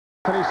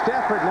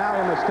Stafford now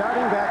in the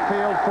starting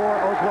backfield for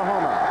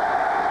Oklahoma.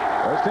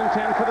 1st and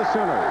 10 for the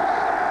Sooners.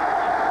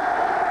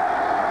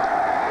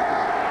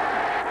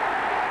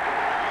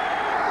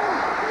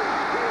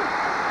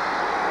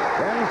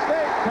 Penn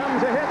State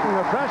comes a hit, and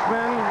the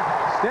freshman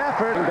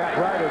Stafford back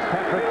right is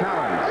Patrick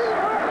Collins.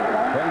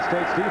 Penn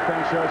State's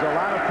defense shows a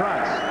lot of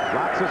fronts,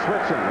 lots of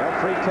switching. They'll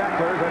free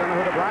tacklers. They don't know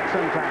who to block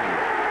sometimes.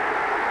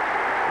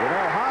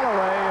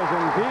 Holloway is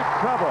in deep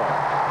trouble.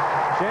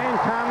 Shane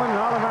Conlan,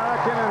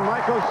 All-American, and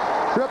Michael.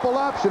 Triple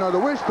option, or the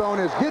wishbone,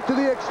 is get to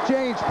the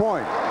exchange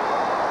point.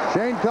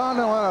 Shane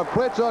Conlan on a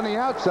blitz on the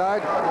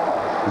outside.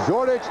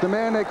 Zordich, the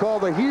man they call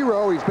the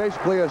hero, he's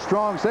basically a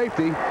strong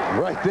safety,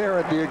 right there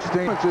at the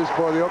exchanges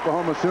for the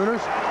Oklahoma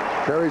Sooners.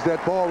 Carries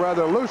that ball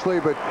rather loosely,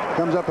 but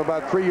comes up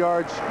about 3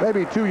 yards,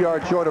 maybe 2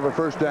 yards short of a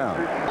first down.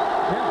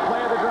 10th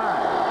play of the drive.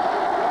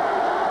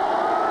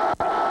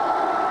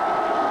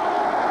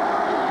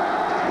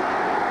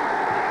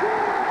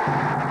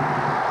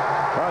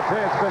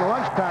 It's been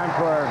lunchtime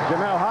for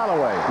Jamel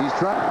Holloway. He's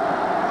trying.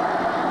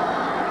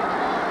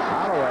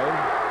 Holloway.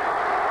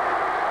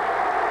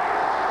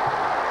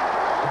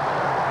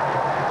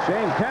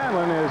 Shane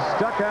Conlan is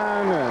stuck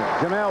on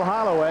Jamel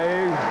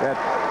Holloway at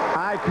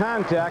eye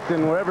contact,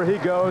 and wherever he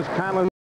goes, Conlan